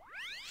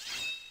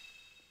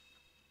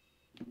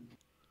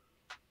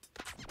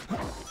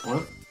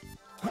 What?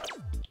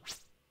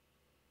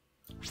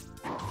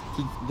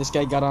 This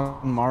guy got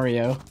on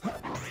Mario.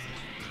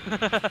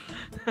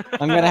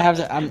 I'm gonna have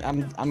to.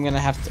 I'm gonna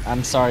have to.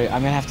 I'm sorry.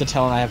 I'm gonna have to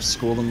tell him I have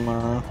school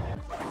tomorrow.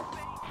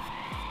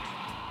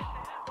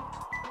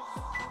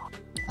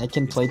 I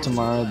can play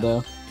tomorrow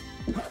though.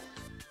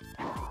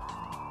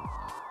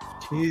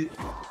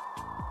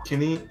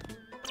 Can he?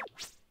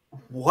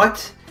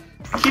 What?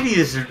 Kitty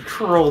is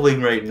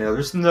trolling right now.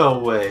 There's no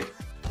way.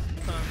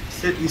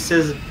 He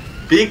says,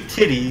 "Big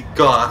titty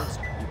goth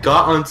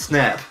got on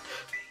Snap."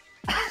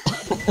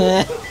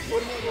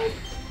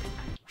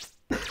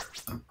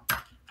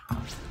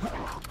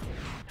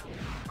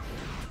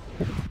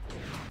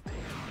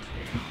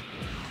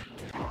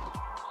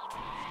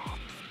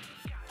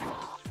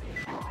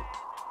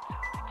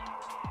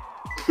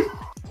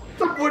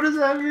 What does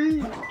that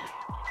mean?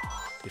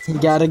 He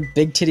got a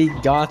big titty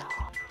goth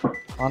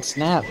on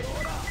Snap.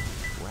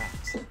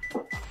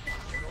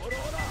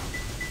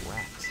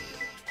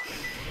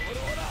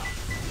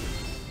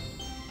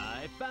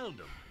 I found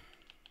him.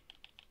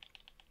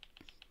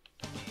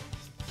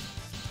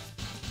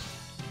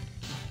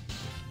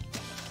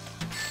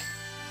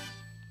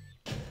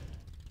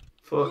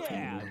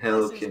 Fucking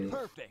hell, Kenny.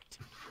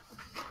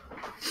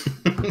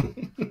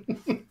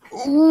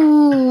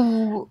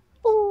 Ooh.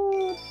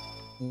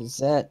 Who's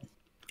that?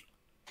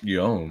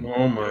 Yum.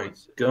 Oh my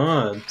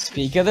god.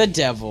 Speak of the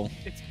devil.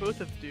 It's both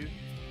of dude.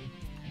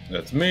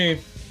 That's me.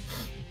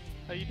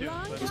 How you doing,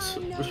 bud?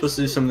 We're supposed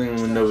to do something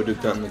when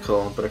Novaduke got in the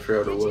call, but I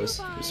forgot what it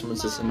was. Someone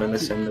said something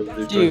next time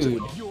Novaduke.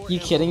 Dude, you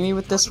kidding me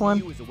with this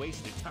one?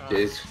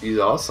 He's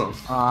awesome.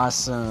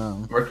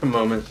 Awesome. Mark a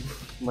moment.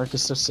 Mark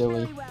is so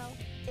silly. Very well.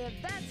 If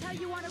that's how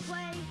you want to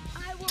play,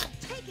 I will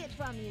take it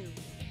from you.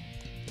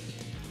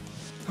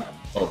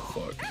 Oh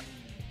fuck.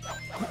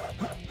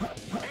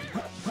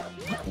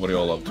 What are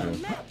y'all up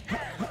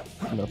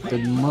to?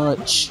 Nothing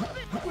much.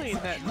 Playing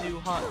that new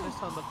hotness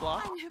on the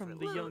block from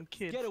the young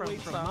kid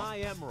from my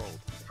emerald.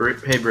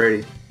 Hey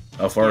Brady.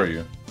 How far are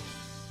you?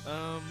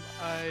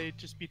 I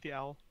just beat the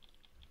owl.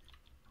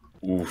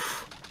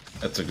 Oof.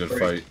 That's a good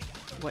fight.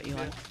 What you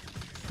like?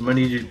 I'm gonna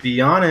need you to be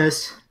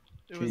honest.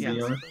 It Can was you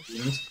be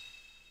honest?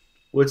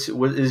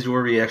 What is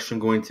your reaction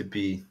going to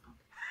be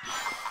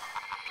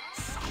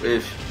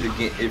if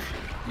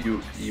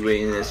you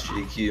ain't in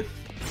SGDQ?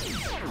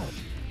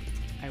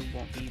 I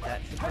won't be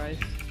that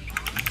surprised.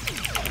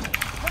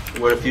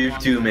 What if you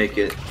do make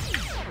it?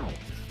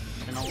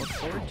 And I'll look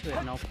forward to it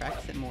and I'll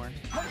practice it more.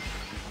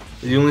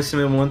 Did you only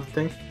submit one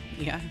thing?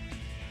 Yeah.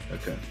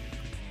 Okay.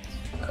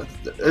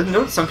 I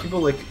know some people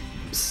like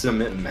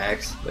submit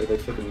max, like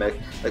fucking max.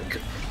 Like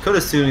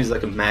Kodasuni's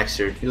like a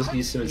maxer.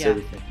 He submits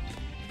everything.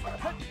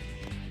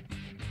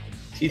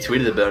 He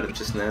tweeted about it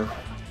just now.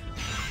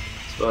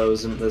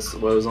 That's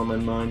why I was on my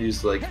mind. He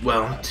was like,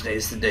 "Well,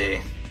 today's the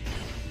day.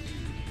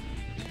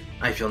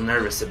 I feel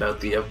nervous about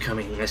the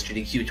upcoming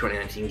SGDQ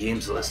 2019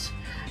 games list,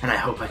 and I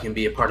hope I can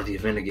be a part of the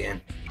event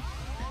again."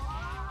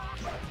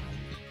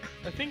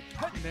 I think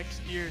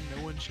next year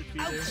no one should be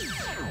there.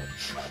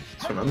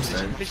 That's what I'm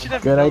saying. They should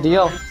have Good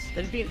idea.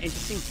 That'd be an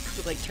interesting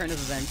like turn of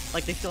events.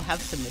 Like they still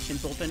have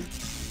submissions open.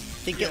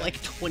 They get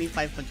like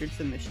 2,500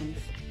 submissions.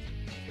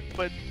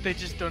 But they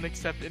just don't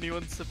accept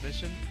anyone's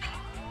submission.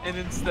 And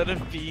instead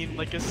of being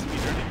like a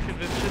speedrunning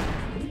convention,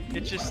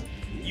 it just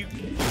you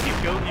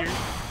can go here,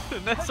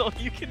 and that's all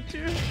you can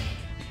do.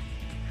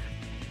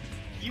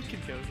 You can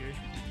go here.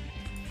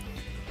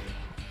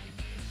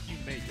 You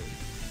may go here.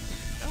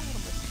 I don't wanna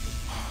mess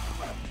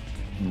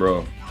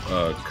Bro,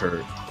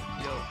 Kurt.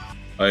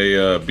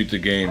 I beat the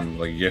game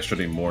like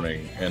yesterday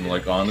morning, and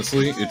like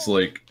honestly, it's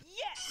like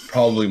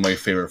probably my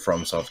favorite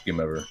FromSoft game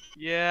ever.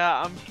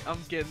 Yeah,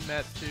 I'm getting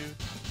that too.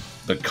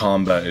 The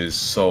combat is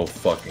so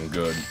fucking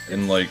good,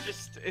 and like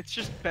It's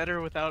just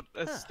better without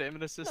a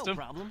stamina system. No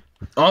problem.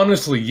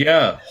 honestly,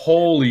 yeah,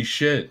 holy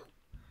shit.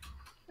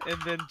 And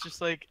then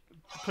just like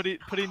putting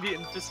the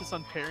emphasis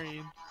on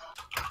parrying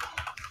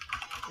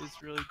is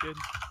really good.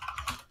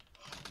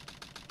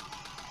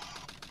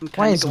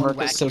 Why is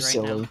Marcus so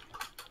silly?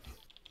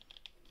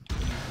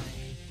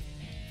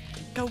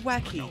 Go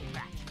wacky.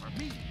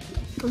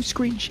 Go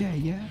screen share,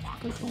 yeah.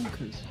 Go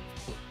bonkers.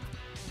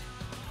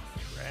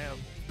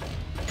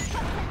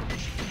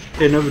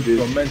 Hey, Novaduke.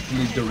 Go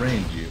mentally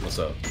deranged, you. What's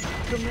up?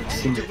 Go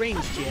mentally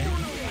deranged, yeah.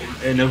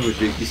 Hey,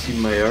 Novaduke, you see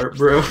my art,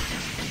 bro?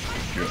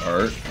 Your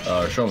art?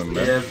 Show me,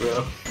 man. Yeah,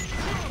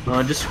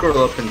 bro. Just scroll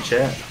up in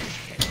chat.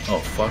 Oh,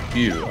 fuck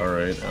you.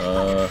 Alright,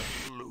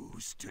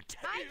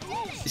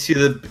 You see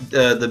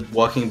the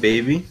walking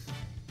baby?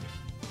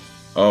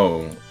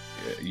 Oh,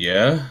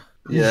 yeah?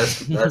 Yes,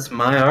 that's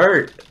my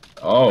art.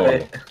 Oh.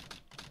 Right.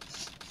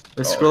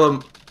 Let's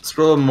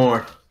scroll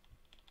more.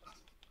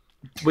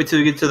 Wait till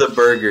we get to the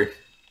burger.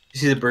 You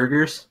see the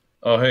burgers?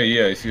 Oh, hey,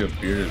 yeah, I see a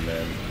bearded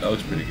man. That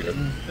looks pretty good.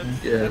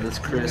 Yeah, that's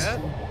Chris.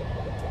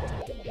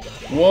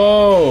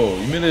 Whoa!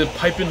 You made a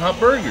piping hot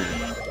burger.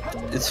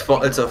 It's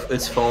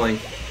falling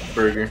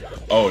burger.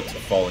 Oh, it's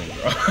falling,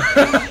 bro.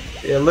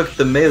 Yeah, look,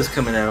 the mayo's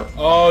coming out.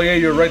 Oh, yeah,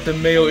 you're right. The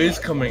mayo is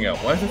coming out.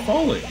 Why is it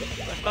falling? I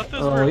thought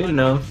those Oh, were you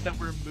know. that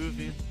were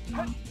moving.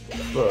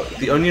 Bro,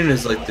 the onion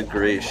is like the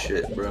greatest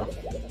shit, bro.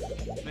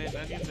 Man,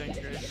 onions ain't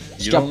great, man.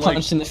 Just got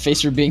punched in the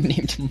face for being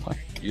named Mark.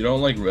 You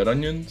don't like red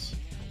onions?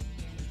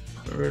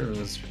 Red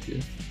onions are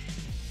good.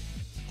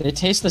 They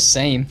taste the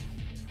same.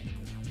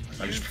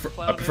 I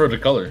prefer the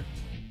color.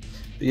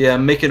 Yeah,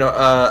 I'm making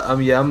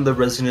I'm the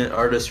resident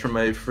artist for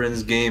my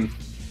friend's game.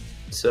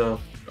 So.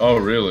 Oh,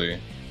 really?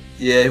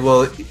 Yeah,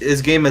 well,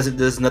 his game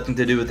does nothing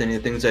to do with any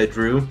things I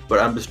drew, but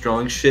I'm just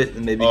drawing shit,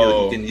 and maybe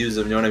he can use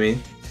them. You know what I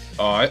mean?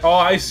 Oh,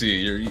 I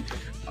see. You're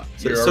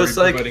so already it's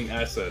like providing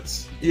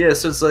assets. Yeah,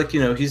 so it's like, you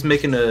know, he's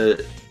making a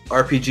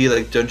RPG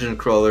like dungeon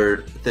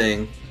crawler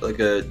thing, like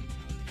a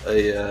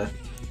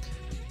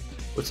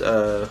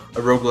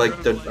roguelike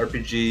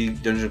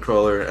RPG dungeon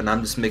crawler, and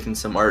I'm just making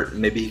some art.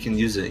 And maybe he can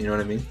use it. You know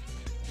what I mean?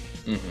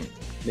 Mm-hmm.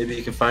 Maybe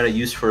he can find a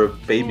use for a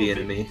baby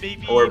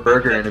enemy or a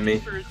burger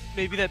enemy.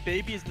 Maybe that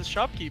baby is the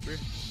shopkeeper.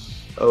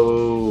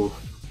 Oh,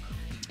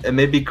 and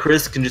maybe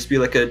Chris can just be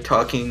like a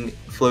talking,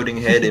 floating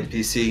head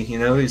NPC. You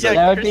know, he's yeah, like.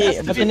 That would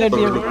be, but then it'd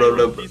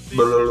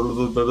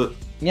be.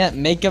 Yeah,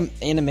 make an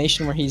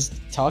animation where he's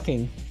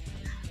talking.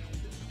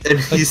 And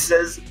he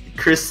says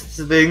Chris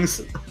things.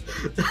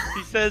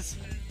 He says,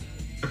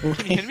 "Can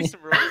you hand me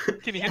some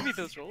rollers? Can you hand me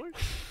those rollers?"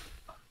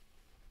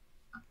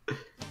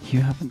 You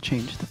haven't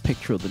changed the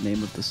picture or the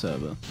name of the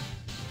server.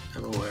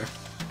 I'm aware.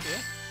 Yeah.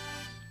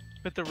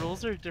 But the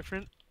rules are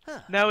different.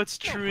 Now it's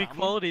true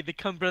equality. The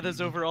Cum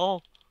Brothers over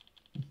all.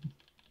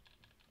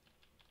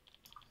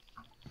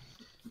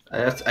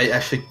 I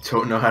actually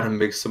don't know how to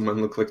make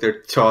someone look like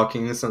they're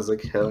talking. This sounds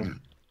like hell.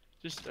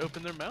 Just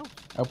open their mouth.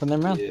 Open their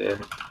mouth. Yeah.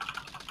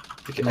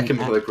 I can make it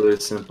like really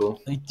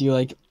simple. Like do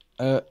like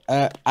oh.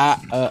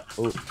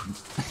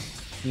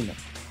 You know.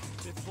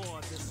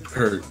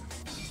 Hurt.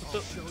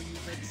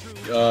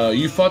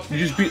 You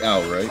just beat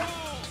Al, right?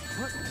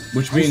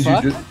 Which means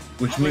you just.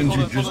 Which means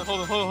you just.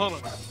 Hold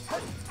on.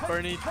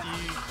 Barney, do you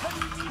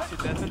need to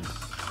death him?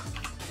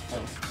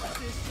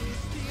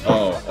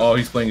 Oh,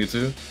 he's playing it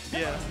too?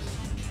 Yeah.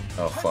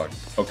 Oh, fuck.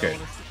 Okay.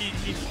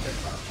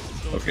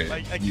 Okay.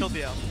 I killed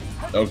the owl.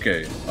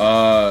 Okay.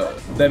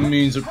 That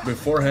means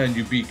beforehand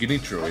you beat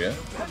Genichiro, yeah?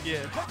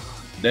 Yeah.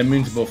 That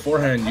means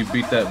beforehand you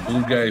beat that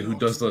blue guy who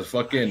does the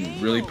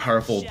fucking really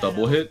powerful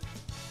double hit.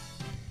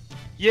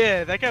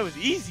 Yeah, that guy was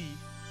easy.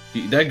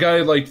 That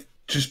guy, like,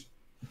 just...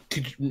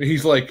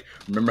 He's like,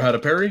 remember how to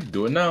parry?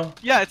 Do it now.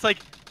 Yeah, it's like...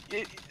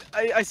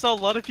 I saw a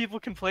lot of people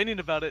complaining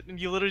about it, and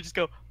you literally just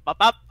go, bop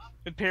bop,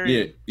 and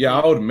parry. Yeah,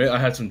 I'll admit I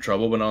had some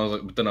trouble,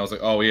 but then I was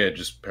like, oh yeah,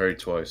 just parry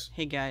twice.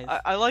 Hey guys.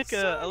 I like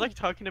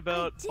talking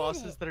about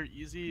bosses that are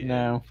easy in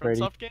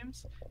FromSoft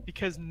games,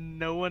 because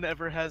no one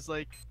ever has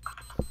like,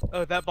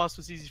 oh, that boss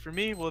was easy for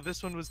me, well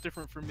this one was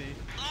different for me.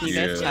 Can you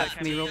guys chat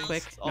for me real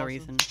quick? No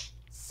reason.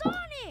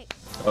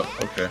 Oh,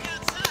 okay.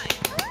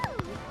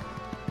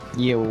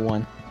 You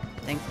won.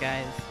 Thanks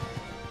guys.